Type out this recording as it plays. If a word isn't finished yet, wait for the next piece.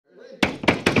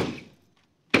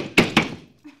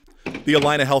The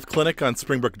Allina Health Clinic on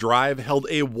Springbrook Drive held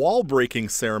a wall-breaking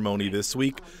ceremony this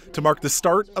week to mark the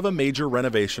start of a major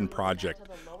renovation project.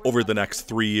 Over the next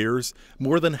 3 years,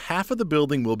 more than half of the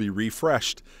building will be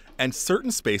refreshed and certain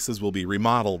spaces will be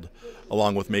remodeled.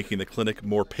 Along with making the clinic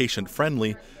more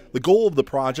patient-friendly, the goal of the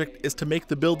project is to make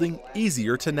the building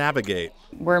easier to navigate.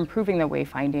 We're improving the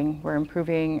wayfinding. We're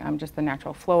improving just the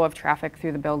natural flow of traffic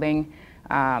through the building.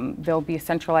 There'll be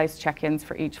centralized check-ins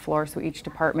for each floor, so each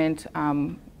department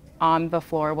on the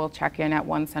floor will check in at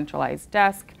one centralized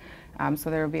desk.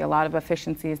 So there will be a lot of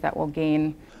efficiencies that will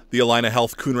gain. The Allina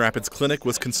Health Coon Rapids Clinic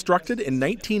was constructed in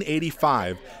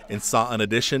 1985 and saw an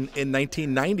addition in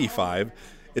 1995.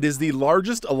 It is the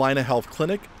largest Allina Health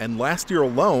clinic, and last year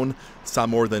alone saw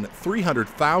more than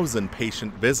 300,000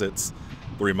 patient visits.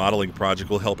 The remodeling project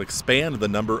will help expand the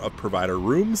number of provider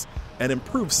rooms and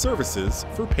improve services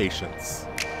for patients.